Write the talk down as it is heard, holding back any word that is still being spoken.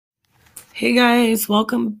Hey guys,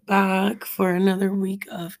 welcome back for another week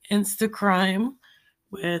of Insta Crime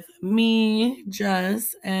with me,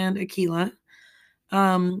 Jess, and Akila.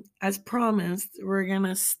 As promised, we're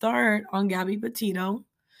gonna start on Gabby Petito.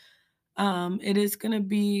 It is gonna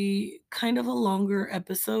be kind of a longer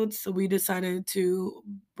episode, so we decided to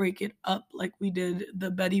break it up like we did the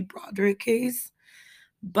Betty Broderick case,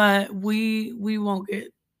 but we won't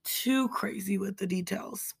get too crazy with the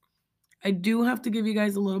details. I do have to give you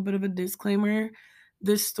guys a little bit of a disclaimer.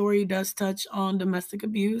 This story does touch on domestic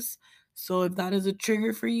abuse. So if that is a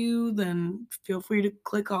trigger for you, then feel free to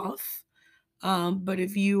click off. But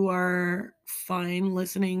if you are fine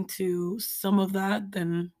listening to some of that,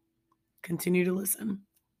 then continue to listen.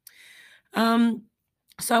 Um,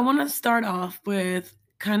 so I want to start off with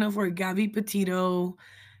kind of where Gabby Petito,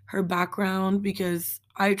 her background, because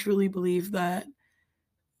I truly believe that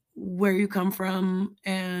where you come from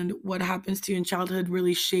and what happens to you in childhood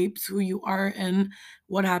really shapes who you are and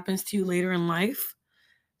what happens to you later in life.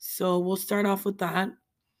 So we'll start off with that.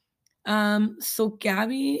 So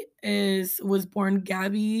Gabby is was born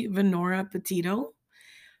Gabby Venora Petito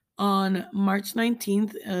on March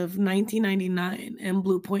 19th of 1999 in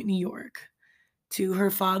Blue Point, New York, to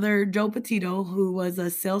her father Joe Petito, who was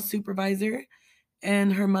a sales supervisor,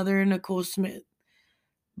 and her mother Nicole Schmidt.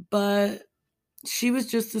 But she was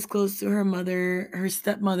just as close to her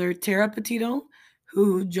stepmother, Tara Petito,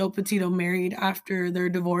 who Joe Petito married after their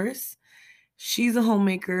divorce. She's a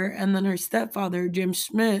homemaker. And then her stepfather, Jim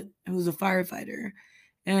Schmidt, who's a firefighter,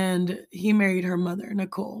 and he married her mother,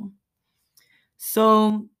 Nicole.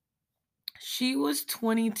 So she was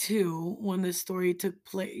 22 when this story took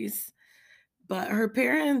place. But her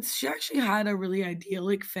parents, she actually had a really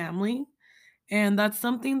idyllic family. And that's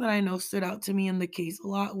something that I know stood out to me in the case a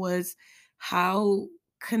lot was how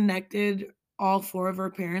connected all four of her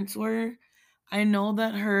parents were. I know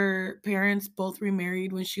that her parents both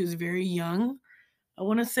remarried when she was very young. I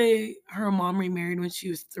want to say her mom remarried when she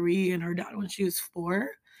was 3 and her dad when she was 4.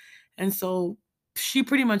 And so she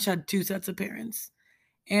pretty much had two sets of parents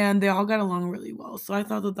and they all got along really well. So I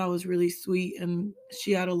thought that that was really sweet and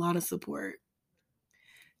she had a lot of support.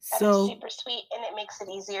 That is So super sweet, and it makes it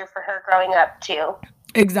easier for her growing up too.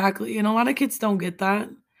 exactly. And a lot of kids don't get that.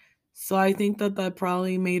 So I think that that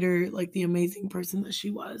probably made her like the amazing person that she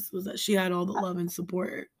was that she had all the love and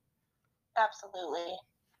support. Absolutely.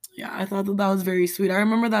 Yeah, I thought that that was very sweet. I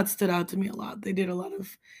remember that stood out to me a lot. They did a lot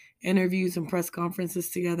of interviews and press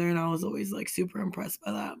conferences together, and I was always like super impressed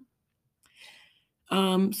by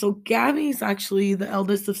that. So Gabby's actually the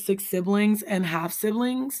eldest of 6 siblings and half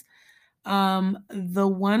siblings. The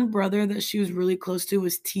one brother that she was really close to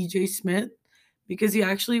was TJ Smith because he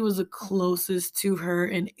actually was the closest to her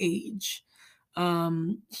in age.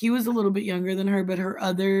 He was a little bit younger than her, but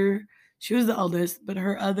she was the eldest, but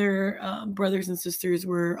her other brothers and sisters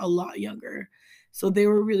were a lot younger. So they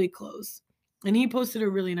were really close. And he posted a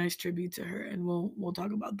really nice tribute to her, and we'll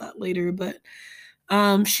talk about that later. But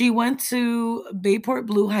she went to Bayport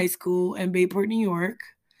Blue High School in Bayport, New York,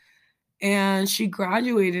 and she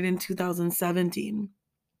graduated in 2017.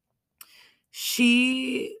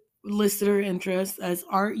 She listed her interests as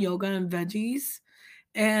art, yoga, and veggies.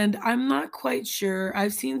 And I'm not quite sure.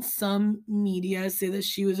 I've seen some media say that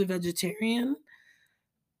she was a vegetarian,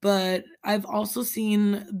 but I've also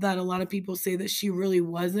seen that a lot of people say that she really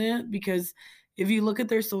wasn't because if you look at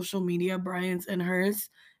their social media, Brian's and hers,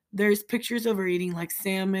 there's pictures of her eating like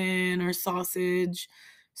salmon or sausage.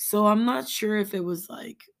 So I'm not sure if it was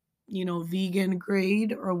like, vegan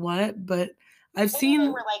grade or what, but I've Maybe they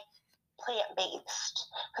seen. were like plant based.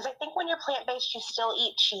 Because I think when you're plant based, you still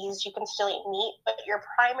eat cheese, you can still eat meat, but your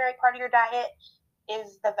primary part of your diet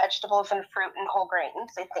is the vegetables and fruit and whole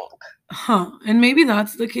grains, I think. And maybe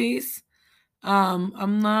that's the case.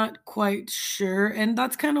 I'm not quite sure, and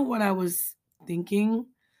that's kind of what I was thinking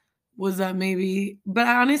was that maybe, but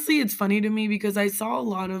honestly, it's funny to me because I saw a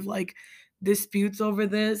lot of like disputes over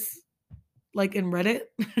this, like in Reddit,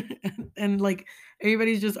 and like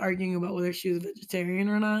everybody's just arguing about whether she was vegetarian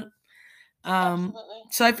or not. Absolutely.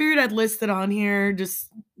 So I figured I'd list it on here just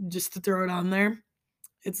to throw it on there.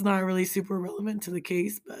 It's not really super relevant to the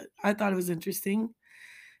case, but I thought it was interesting.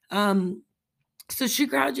 Um, so she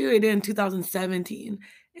graduated in 2017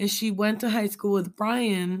 and she went to high school with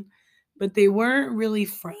Brian, but they weren't really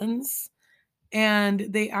friends. And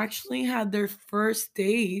they actually had their first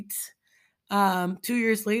date 2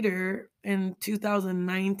 years later in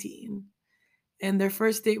 2019. And their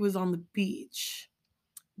first date was on the beach.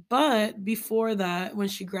 But before that, when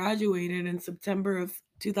she graduated in September of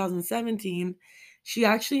 2017, she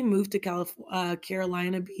actually moved to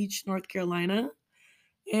Carolina Beach, North Carolina,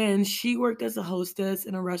 and she worked as a hostess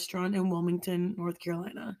in a restaurant in Wilmington, North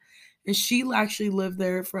Carolina. And she actually lived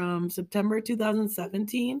there from September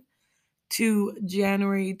 2017 to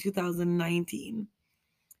January 2019.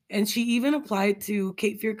 And she even applied to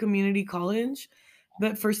Cape Fear Community College,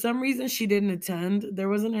 but for some reason she didn't attend. There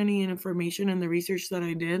wasn't any information in the research that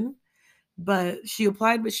I did, but she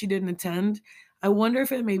applied, but she didn't attend. I wonder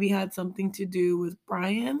if it maybe had something to do with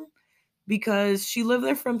Brian because she lived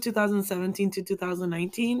there from 2017 to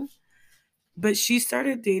 2019, but she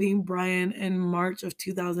started dating Brian in March of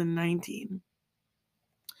 2019.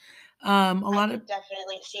 A I lot of could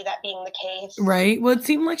definitely see that being the case. Right. Well, it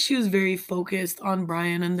seemed like she was very focused on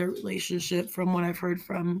Brian and their relationship from what I've heard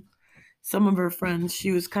from some of her friends. She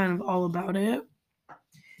was kind of all about it.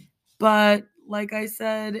 But like I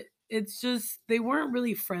said, it's just they weren't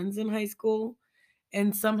really friends in high school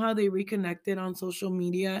and somehow they reconnected on social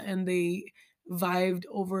media and they vibed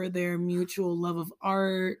over their mutual love of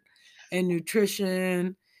art and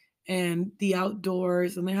nutrition and the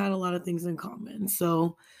outdoors and they had a lot of things in common.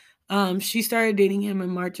 So she started dating him in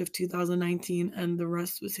March of 2019 and the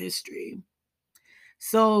rest was history.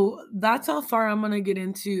 So that's how far I'm going to get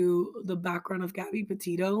into the background of Gabby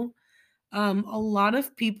Petito. A lot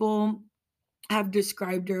of people have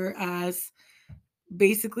described her as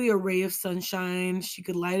basically a ray of sunshine. She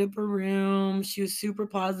could light up a room. She was super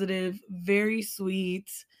positive, very sweet,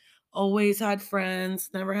 always had friends,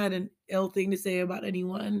 never had an ill thing to say about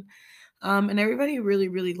anyone. And everybody really,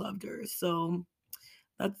 really loved her. So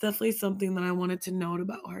that's definitely something that I wanted to note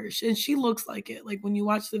about her. And she looks like it. Like when you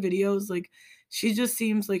watch the videos, like she just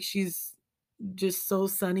seems like she's just so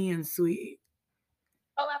sunny and sweet.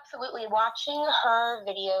 Oh, absolutely. Watching her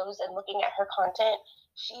videos and looking at her content,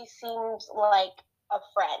 she seems like a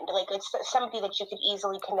friend. Like it's somebody that you could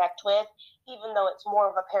easily connect with, even though it's more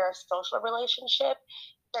of a parasocial relationship.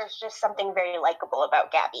 There's just something very likable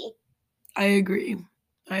about Gabby. I agree.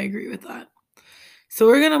 I agree with that. So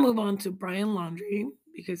we're gonna move on to Brian Laundrie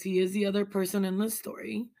because he is the other person in the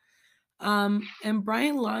story. And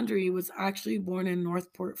Brian Laundrie was actually born in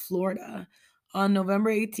Northport, Florida, on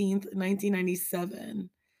November 18th, 1997.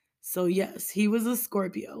 So yes, he was a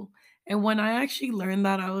Scorpio. And when I actually learned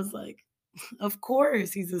that, I was like, of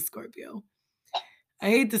course he's a Scorpio. I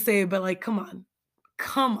hate to say it, but like, come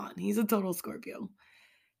on, he's a total Scorpio.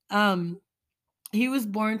 Um, he was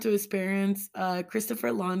born to his parents, Christopher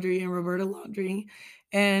Laundrie and Roberta Laundrie,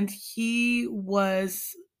 and he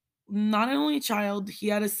was not an only child. He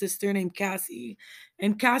had a sister named Cassie,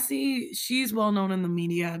 and Cassie, she's well known in the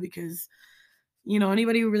media because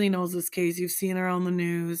anybody who really knows this case, you've seen her on the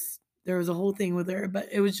news. There was a whole thing with her, but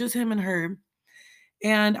it was just him and her.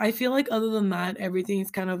 And I feel like other than that, everything's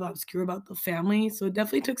kind of obscure about the family. So it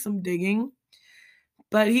definitely took some digging.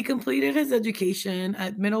 But he completed his education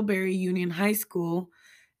at Middlebury Union High School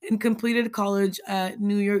and completed college at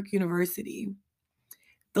New York University.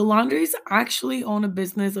 The Laundries actually own a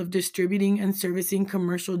business of distributing and servicing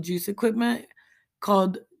commercial juice equipment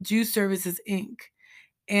called Juice Services Inc.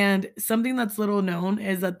 And something that's little known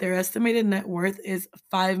is that their estimated net worth is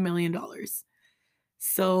 $5 million.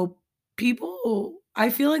 So I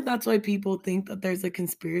feel like that's why people think that there's a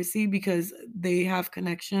conspiracy because they have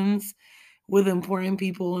connections with important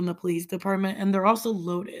people in the police department and they're also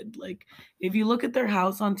loaded. Like if you look at their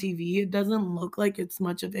house on TV, it doesn't look like it's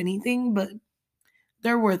much of anything, but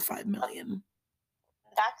they're worth 5 million.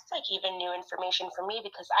 That's like even new information for me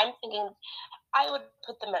because I'm thinking I would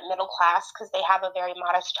put them at middle class because they have a very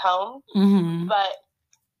modest home. Mhm. But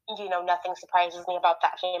nothing surprises me about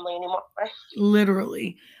that family anymore.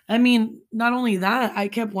 Literally. I mean, not only that, I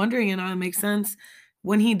kept wondering and now it makes sense.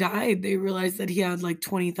 When he died, they realized that he had like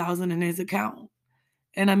 20,000 in his account.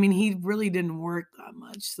 And I mean, he really didn't work that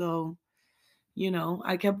much. So,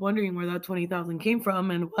 I kept wondering where that 20,000 came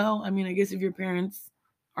from and well, I mean, I guess if your parents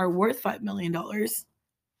are worth $5 million,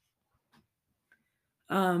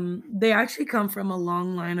 they actually come from a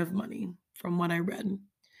long line of money from what I read.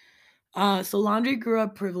 So Laundrie grew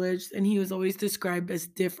up privileged and he was always described as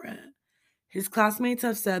different. His classmates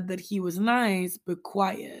have said that he was nice but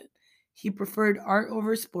quiet. He preferred art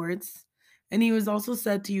over sports, and he was also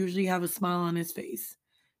said to usually have a smile on his face.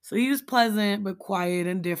 So he was pleasant but quiet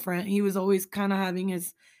and different. He was always kind of having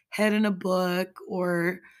his head in a book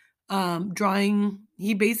or drawing.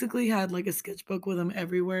 He basically had like a sketchbook with him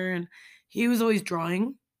everywhere, and he was always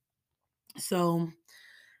drawing. So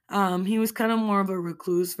he was kind of more of a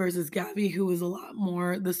recluse versus Gabby, who was a lot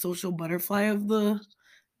more the social butterfly of the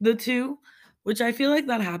two, which I feel like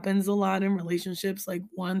that happens a lot in relationships. Like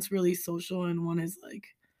one's really social and one is like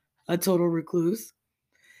a total recluse.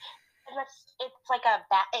 And it's like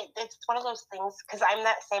it's one of those things, because I'm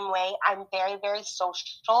that same way. I'm very, very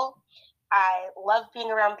social. I love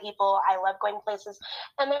being around people. I love going places.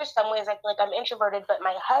 And there's some ways I feel like I'm introverted, but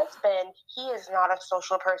my husband, he is not a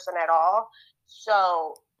social person at all.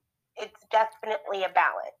 So it's definitely a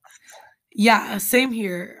balance. Yeah, same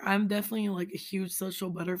here. I'm definitely like a huge social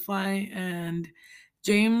butterfly, and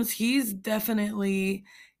James, he's definitely,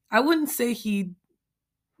 I wouldn't say he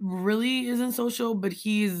really isn't social, but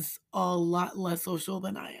he's a lot less social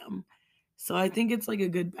than I am. So I think it's like a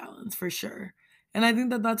good balance for sure. And I think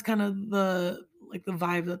that that's kind of the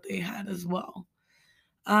vibe that they had as well.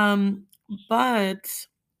 But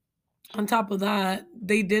on top of that,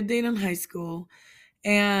 they did date in high school.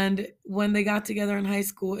 And when they got together in high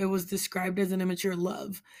school, it was described as an immature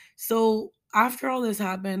love. So after all this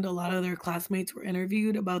happened, a lot of their classmates were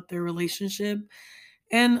interviewed about their relationship.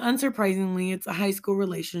 And unsurprisingly, it's a high school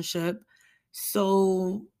relationship.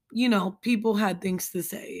 So, people had things to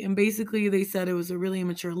say. And basically, they said it was a really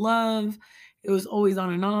immature love. It was always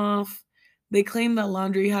on and off. They claimed that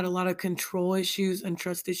Laundry had a lot of control issues and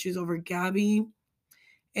trust issues over Gabby.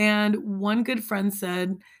 And one good friend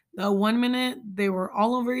said that one minute they were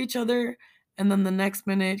all over each other, and then the next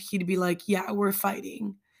minute he'd be like, "Yeah, we're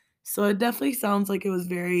fighting." So it definitely sounds like it was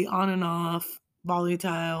very on and off,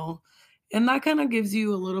 volatile. And that kind of gives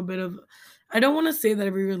you a little bit of, I don't want to say that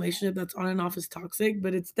every relationship that's on and off is toxic,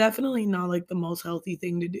 but it's definitely not like the most healthy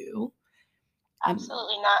thing to do. And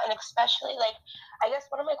Absolutely not. And especially, like, I guess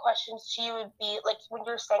one of my questions to you would be, like, when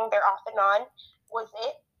you're saying they're off and on, was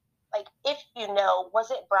it, like, if you know,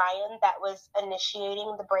 was it Brian that was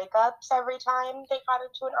initiating the breakups every time they got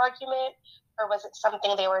into an argument? Or was it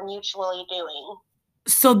something they were mutually doing?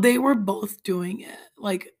 so they were both doing it.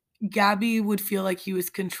 Like Gabby would feel like he was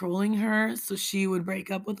controlling her, so she would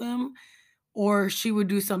break up with him, or she would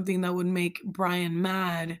do something that would make Brian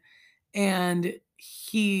mad and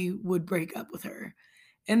he would break up with her.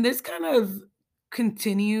 And this kind of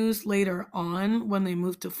continues later on when they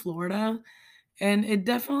moved to Florida. And it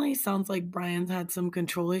definitely sounds like Brian's had some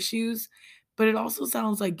control issues, but it also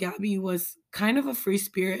sounds like Gabby was kind of a free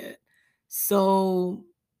spirit. So,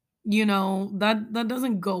 that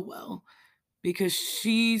doesn't go well because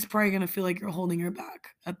she's probably going to feel like you're holding her back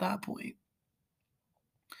at that point.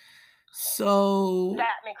 So,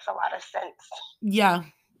 That makes a lot of sense. yeah.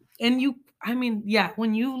 And yeah,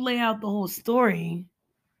 when you lay out the whole story,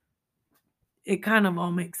 it kind of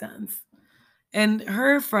all makes sense. And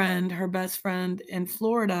her best friend in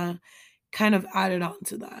Florida, kind of added on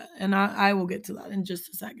to that. And I will get to that in just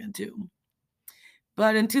a second too.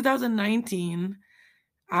 But in 2019,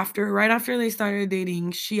 right after they started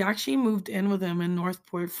dating, she actually moved in with him in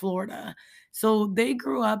Northport, Florida. So they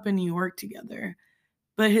grew up in New York together,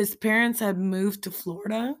 but his parents had moved to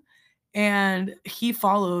Florida and he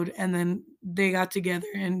followed, and then they got together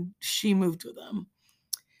and she moved with them.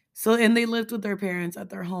 So, and they lived with their parents at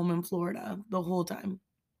their home in Florida the whole time.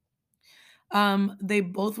 They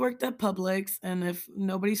both worked at Publix, and if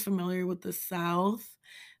nobody's familiar with the South,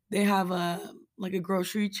 they have a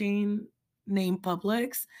grocery chain named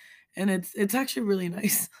Publix, and it's actually really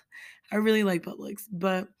nice. I really like Publix,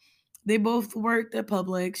 but they both worked at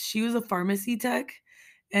Publix. She was a pharmacy tech,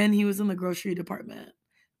 and he was in the grocery department.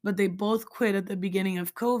 But they both quit at the beginning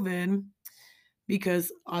of COVID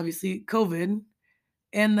because obviously COVID.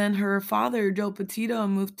 And then her father, Joe Petito,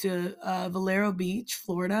 moved to Valero Beach,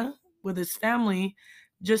 Florida, with his family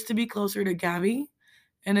just to be closer to Gabby.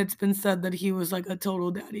 And it's been said that he was like a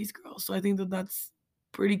total daddy's girl. So I think that that's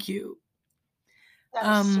pretty cute. That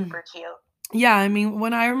is Um, super cute. yeah, I mean,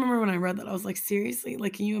 when I remember when I read that, I was like, seriously?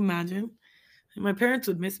 Like, can you imagine? My parents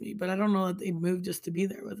would miss me, but I don't know that they'd move just to be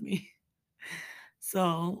there with me.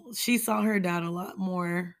 So she saw her dad a lot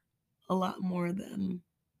more than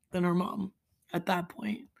her mom at that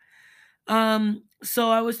point. So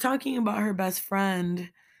I was talking about her best friend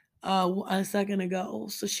a second ago.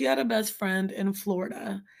 So she had a best friend in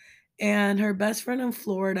Florida, and her best friend in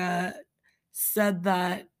Florida said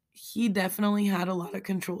that he definitely had a lot of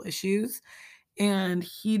control issues and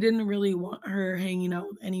he didn't really want her hanging out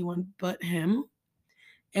with anyone but him.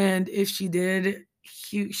 And if she did,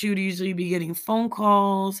 she would usually be getting phone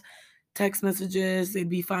calls, text messages, they'd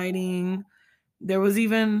be fighting. There was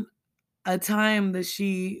even a time that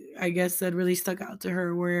she, I guess, said really stuck out to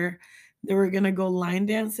her where they were gonna go line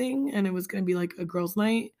dancing and it was gonna be like a girls'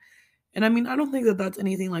 night. And I mean, I don't think that that's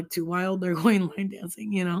anything like too wild. They're going line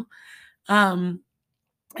dancing. Um,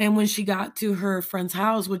 and when she got to her friend's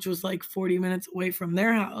house, which was like 40 minutes away from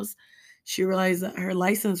their house, she realized that her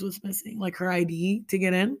license was missing, like her ID to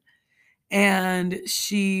get in. And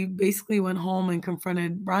she basically went home and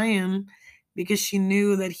confronted Brian because she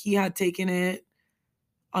knew that he had taken it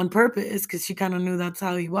on purpose because she kind of knew that's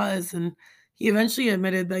how he was. And he eventually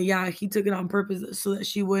admitted that, yeah, he took it on purpose so that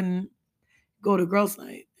she wouldn't go to girls'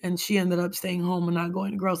 night. And she ended up staying home and not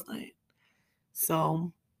going to girls' night.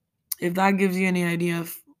 So if that gives you any idea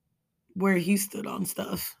of where he stood on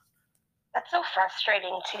stuff. That's so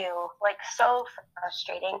frustrating too. Like so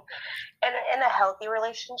frustrating. And in a healthy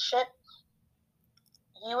relationship,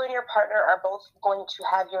 you and your partner are both going to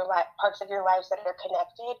have your parts of your lives that are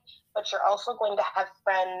connected, but you're also going to have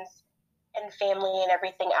friends and family and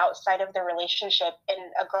everything outside of the relationship.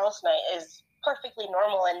 And a girls' night is perfectly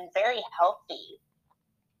normal and very healthy.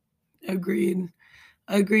 Agreed.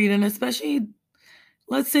 Agreed. And especially,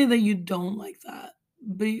 let's say that you don't like that,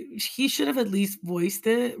 but he should have at least voiced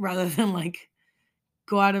it rather than like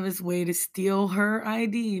go out of his way to steal her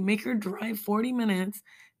ID, make her drive 40 minutes,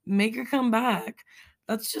 make her come back.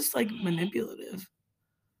 That's just like manipulative.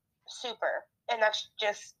 Super. And that's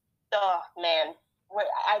just, oh man,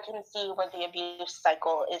 I can see where the abuse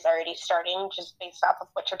cycle is already starting just based off of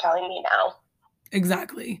what you're telling me now.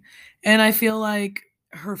 Exactly. And I feel like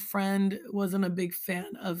her friend wasn't a big fan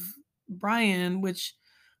of Brian, which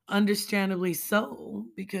understandably so,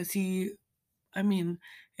 because I mean,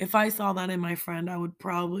 if I saw that in my friend, I would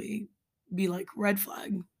probably be like, red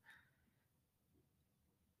flag.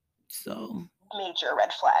 So, Major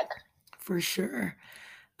red flag. for sure.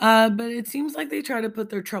 But it seems like they try to put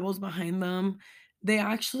their troubles behind them. They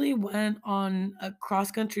actually went on a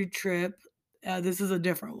cross country trip. This is a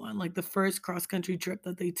different one, like the first cross country trip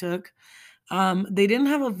that they took. They didn't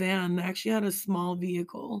have a van, they actually had a small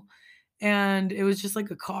vehicle, and it was just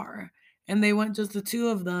like a car. And they went just the two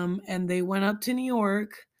of them, and they went up to New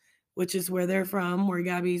York, which is where they're from, where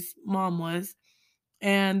Gabby's mom was.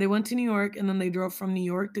 And they went to New York, and then they drove from New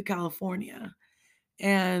York to California.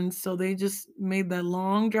 And so they just made that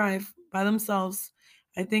long drive by themselves.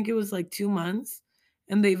 I think it was like 2 months.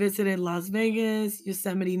 And they visited Las Vegas,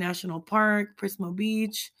 Yosemite National Park, Prismo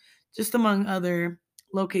Beach, just among other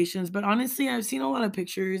locations. But honestly, I've seen a lot of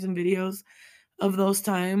pictures and videos of those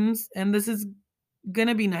times. And this is going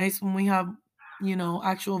to be nice when we have,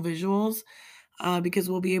 actual visuals, because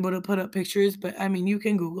we'll be able to put up pictures. But I mean, you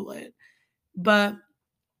can Google it. But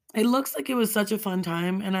it looks like it was such a fun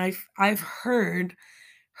time. And I've heard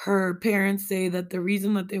her parents say that the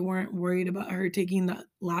reason that they weren't worried about her taking that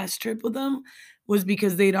last trip with them was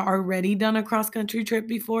because they'd already done a cross country trip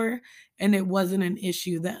before and it wasn't an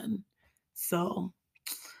issue then. So,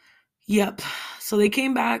 yep. So they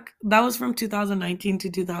came back. That was from 2019 to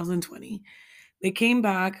 2020. They came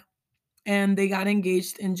back and they got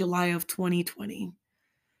engaged in July of 2020.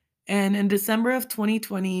 And in December of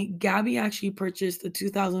 2020, Gabby actually purchased a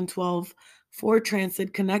 2012 Ford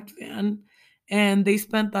Transit Connect van. And they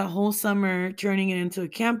spent that whole summer turning it into a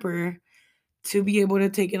camper to be able to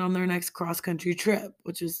take it on their next cross country trip,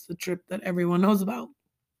 which is the trip that everyone knows about.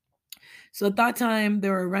 So at that time, they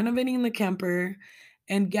were renovating the camper,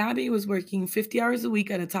 and Gabby was working 50 hours a week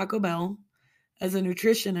at a Taco Bell as a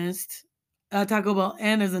nutritionist, at Taco Bell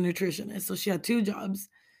and as a nutritionist. So she had two jobs.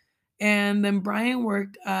 And then Brian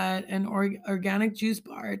worked at an organic juice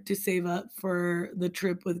bar to save up for the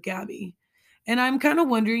trip with Gabby. And I'm kind of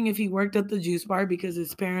wondering if he worked at the juice bar because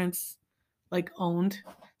his parents like owned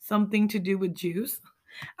something to do with juice.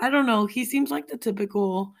 I don't know. He seems like the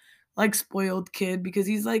typical like spoiled kid because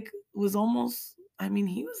he's like was almost I mean,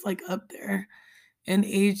 he was like up there in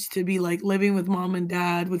age to be like living with mom and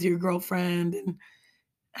dad with your girlfriend and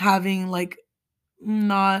having like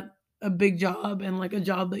not a big job and like a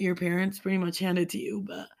job that your parents pretty much handed to you,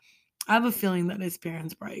 but I have a feeling that his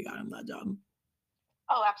parents probably got him that job.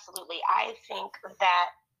 Oh, absolutely. I think that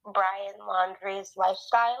Brian Laundrie's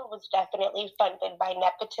lifestyle was definitely funded by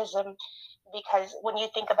nepotism because when you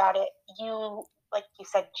think about it, like you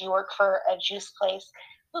said, you work for a juice place.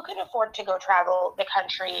 Who can afford to go travel the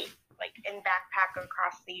country, like, and backpack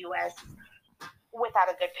across the US without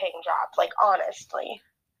a good paying job? Like, honestly.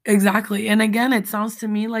 Exactly. And again, it sounds to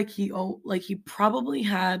me like he probably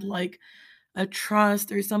had like a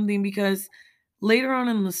trust or something because later on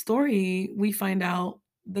in the story we find out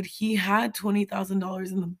that he had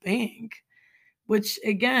 $20,000 in the bank, which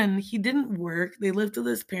again, he didn't work. They lived with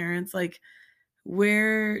his parents. Like,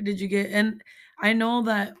 where did you get? And I know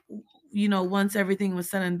that, once everything was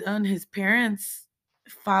said and done, his parents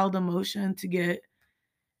filed a motion to get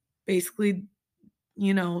basically,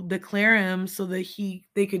 declare him so that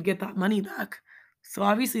they could get that money back. So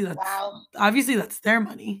Wow. obviously that's their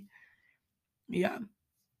money. Yeah.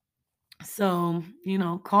 So,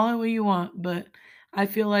 call it what you want, but I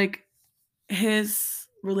feel like his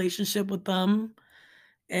relationship with them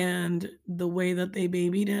and the way that they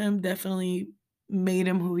babied him definitely made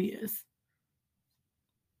him who he is.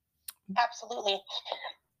 Absolutely.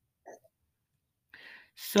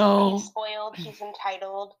 He's So, spoiled, he's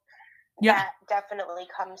entitled. yeah, That definitely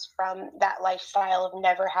comes from that lifestyle of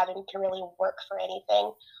never having to really work for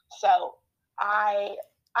anything. So I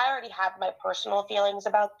I already have my personal feelings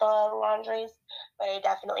about the laundries, but I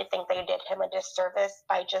definitely think they did him a disservice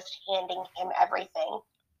by just handing him everything.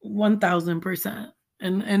 1000%.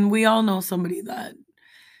 And we all know somebody that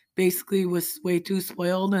basically was way too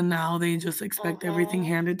spoiled and now they just expect everything Hmm.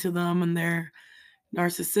 handed to them and they're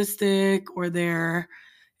narcissistic or they're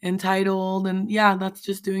entitled. And yeah, that's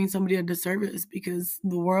just doing somebody a disservice because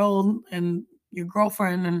the world and your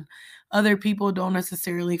girlfriend and other people don't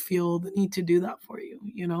necessarily feel the need to do that for you,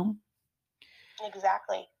 you know?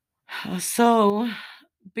 Exactly. So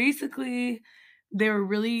basically,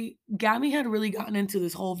 Gabby had really gotten into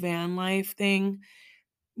this whole van life thing.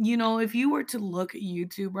 You know, if you were to look at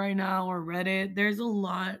YouTube right now or Reddit, there's a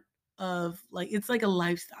lot of like, it's like a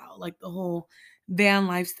lifestyle, like the whole van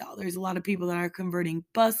lifestyle. There's a lot of people that are converting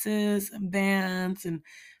buses and vans and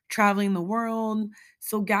traveling the world.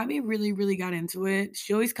 So Gabby really, really got into it.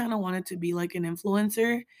 She always kind of wanted to be like an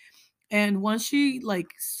influencer. And once she like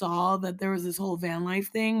saw that there was this whole van life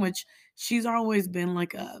thing, which she's always been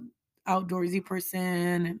like a outdoorsy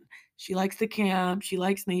person and she likes to camp, she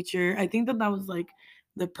likes nature. I think that that was like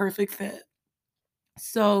the perfect fit.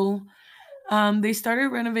 So they started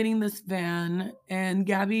renovating this van, and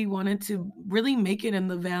Gabby wanted to really make it in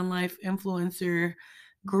the van life influencer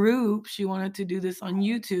group. She wanted to do this on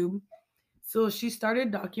YouTube. So she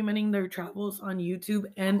started documenting their travels on YouTube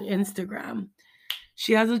and Instagram.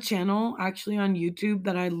 She has a channel actually on YouTube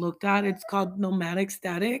that I looked at. It's called Nomadic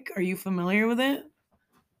Static. Are you familiar with it?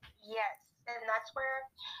 Yes, and that's where,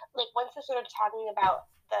 like, once they started talking about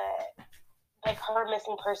the like her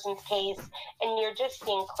missing persons case, and you're just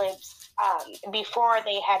seeing clips before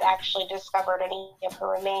they had actually discovered any of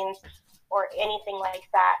her remains or anything like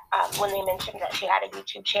that. When they mentioned that she had a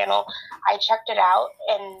YouTube channel, I checked it out,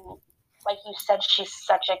 and like you said, she's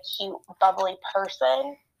such a cute, bubbly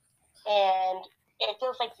person, and it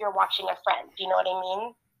feels like you're watching a friend. Do you know what I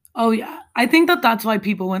mean? Oh yeah. I think that that's why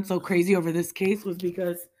people went so crazy over this case was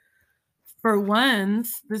because for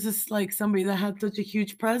once, this is like somebody that had such a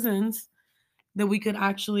huge presence that we could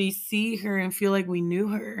actually see her and feel like we knew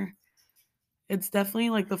her. It's definitely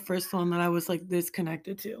like the first one that I was like this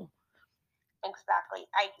connected to. Exactly.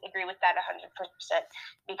 I agree with that 100%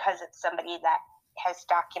 because it's somebody that has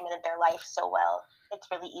documented their life so well. It's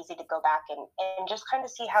really easy to go back and just kind of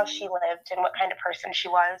see how she lived and what kind of person she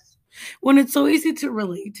was. When it's so easy to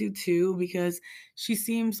relate to too, because she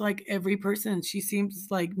seems like every person. She seems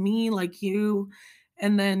like me, like you.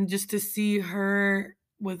 And then just to see her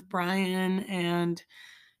with Brian and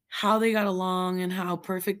how they got along and how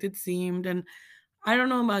perfect it seemed. And I don't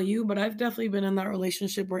know about you, but I've definitely been in that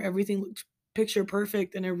relationship where everything looked picture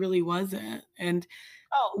perfect and it really wasn't. And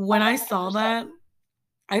Oh, when I saw 100%. that,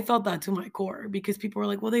 I felt that to my core because people were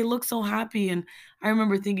like, "Well, they look so happy." And I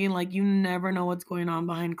remember thinking like you never know what's going on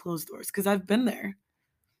behind closed doors because I've been there.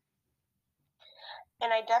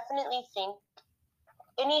 And I definitely think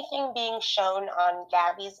anything being shown on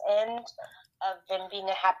Gabby's end of them being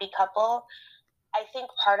a happy couple, I think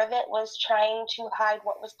part of it was trying to hide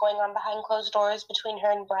what was going on behind closed doors between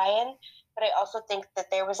her and Brian. But I also think that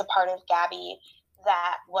there was a part of Gabby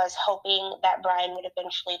that was hoping that Brian would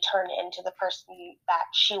eventually turn into the person that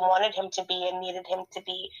she wanted him to be and needed him to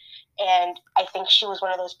be. And I think she was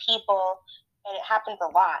one of those people, and it happens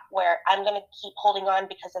a lot, where I'm going to keep holding on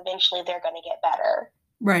because eventually they're going to get better.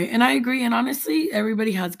 Right, and I agree, and honestly,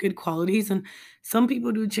 everybody has good qualities, and some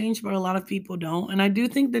people do change, but a lot of people don't, and I do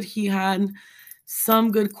think that he had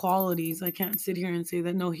some good qualities. I can't sit here and say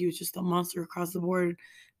that, no, he was just a monster across the board,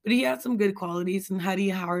 but he had some good qualities, and had he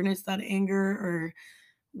harnessed that anger or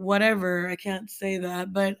whatever, I can't say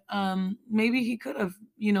that, but, maybe he could have,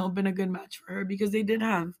 been a good match for her because they did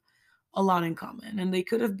have a lot in common and they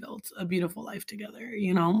could have built a beautiful life together.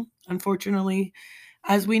 Unfortunately,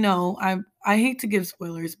 as we know, I hate to give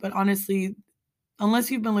spoilers, but honestly, unless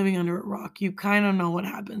you've been living under a rock, you kind of know what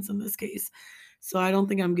happens in this case. So I don't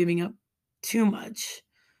think I'm giving up too much.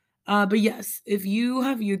 But yes, if you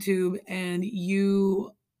have YouTube and you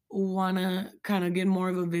want to kind of get more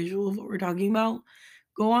of a visual of what we're talking about,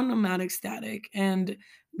 go on Nomadic Static. And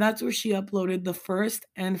that's where she uploaded the first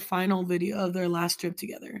and final video of their last trip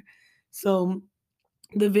together. So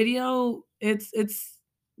the video, it's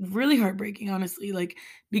really heartbreaking, honestly, like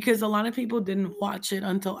because a lot of people didn't watch it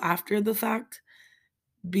until after the fact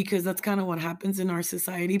because that's kind of what happens in our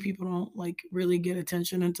society. People don't like really get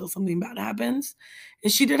attention until something bad happens.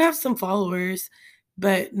 And she did have some followers,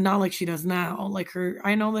 but not like she does now. Like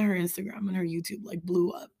I know that her Instagram and her YouTube like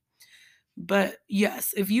blew up. But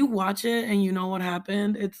yes, if you watch it and you know what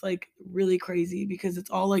happened, it's like really crazy because it's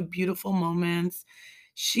all like beautiful moments.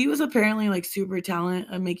 She was apparently like super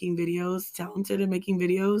talented at making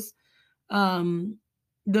videos. Um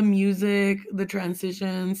the music, the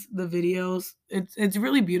transitions, the videos, it's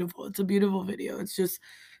really beautiful. It's a beautiful video. It's just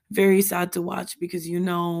very sad to watch because you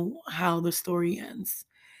know how the story ends.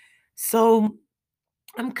 So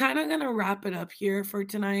I'm kind of going to wrap it up here for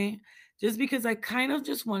tonight just because I kind of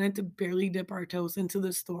just wanted to barely dip our toes into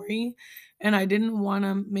the story and I didn't want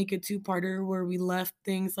to make a two-parter where we left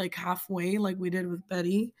things like halfway like we did with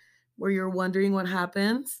Betty where you're wondering what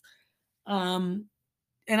happens. Um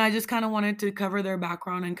and I just kind of wanted to cover their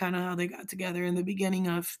background and kind of how they got together in the beginning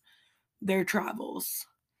of their travels.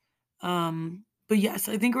 But yes,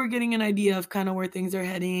 I think we're getting an idea of kind of where things are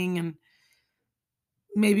heading and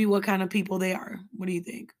maybe what kind of people they are. What do you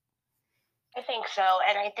think? I think so,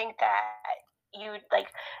 and I think that you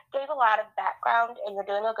like gave a lot of background, and you're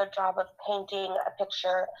doing a good job of painting a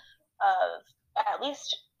picture of, at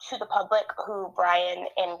least to the public, who Brian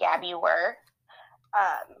and Gabby were.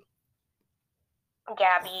 Um,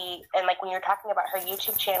 Gabby, and like when you're talking about her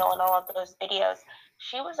YouTube channel and all of those videos,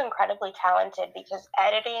 she was incredibly talented because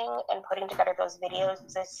editing and putting together those videos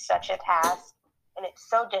is such a task and it's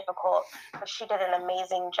so difficult, but she did an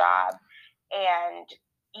amazing job. And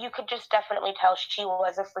you could just definitely tell she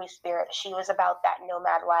was a free spirit. She was about that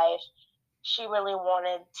nomad life. She really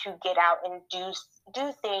wanted to get out and do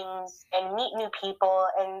things and meet new people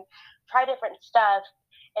and try different stuff,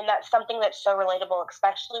 and that's something that's so relatable,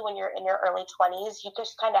 especially when you're in your early 20s. You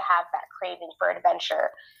just kind of have that craving for adventure,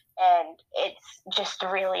 and it's just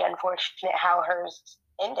really unfortunate how hers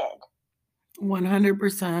ended.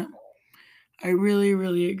 100%. I really,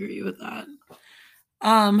 really agree with that.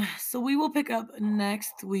 So we will pick up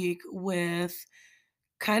next week with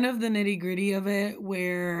kind of the nitty-gritty of it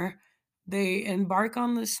where they embark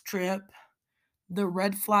on this trip, the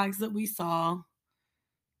red flags that we saw,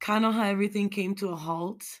 kind of how everything came to a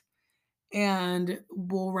halt, and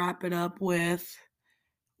we'll wrap it up with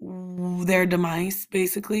their demise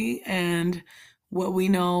basically and what we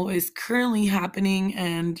know is currently happening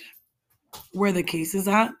and where the case is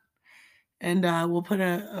at. And we'll put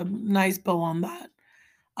a nice bow on that.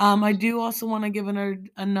 I do also want to give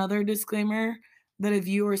another disclaimer that if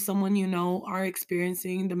you or someone you know are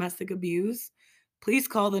experiencing domestic abuse, please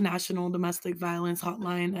call the National Domestic Violence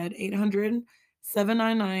Hotline at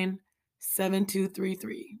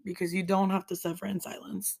 800-799-7233 because you don't have to suffer in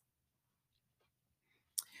silence.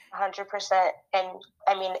 100%. And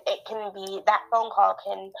I mean, it can be that phone call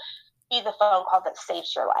can be the phone call that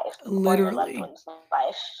saves your life or your loved Literally. one's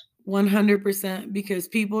life. 100% because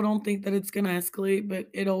people don't think that it's going to escalate, but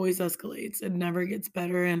it always escalates. It never gets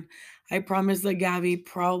better. And I promise that Gabby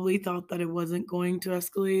probably thought that it wasn't going to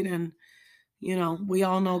escalate. And, we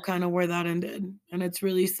all know kind of where that ended. And it's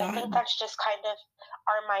really I think sad. that's just kind of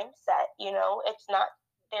our mindset. It's not,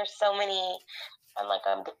 there's so many, I'm like,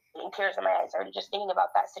 I'm getting tears in my eyes already just thinking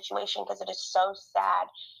about that situation because it is so sad.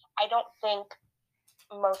 I don't think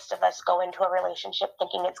most of us go into a relationship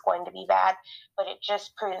thinking it's going to be bad, but it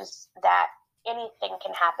just proves that anything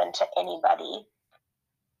can happen to anybody.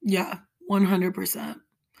 Yeah, 100%.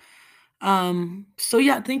 So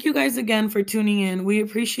yeah, thank you guys again for tuning in. We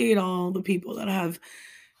appreciate all the people that have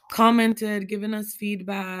commented, given us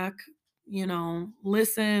feedback,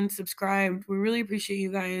 listened, subscribed. We really appreciate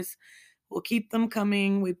you guys. We'll keep them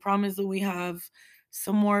coming. We promise that we have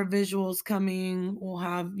some more visuals coming. We'll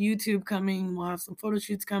have YouTube coming. We'll have some photo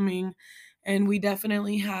shoots coming. And we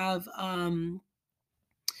definitely have an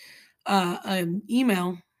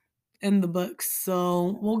email in the books.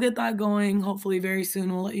 So we'll get that going hopefully very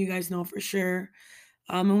soon. We'll let you guys know for sure.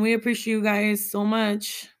 And we appreciate you guys so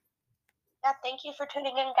much. Yeah, thank you for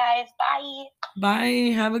tuning in, guys. Bye.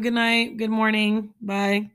 Bye. Have a good night. Good morning. Bye.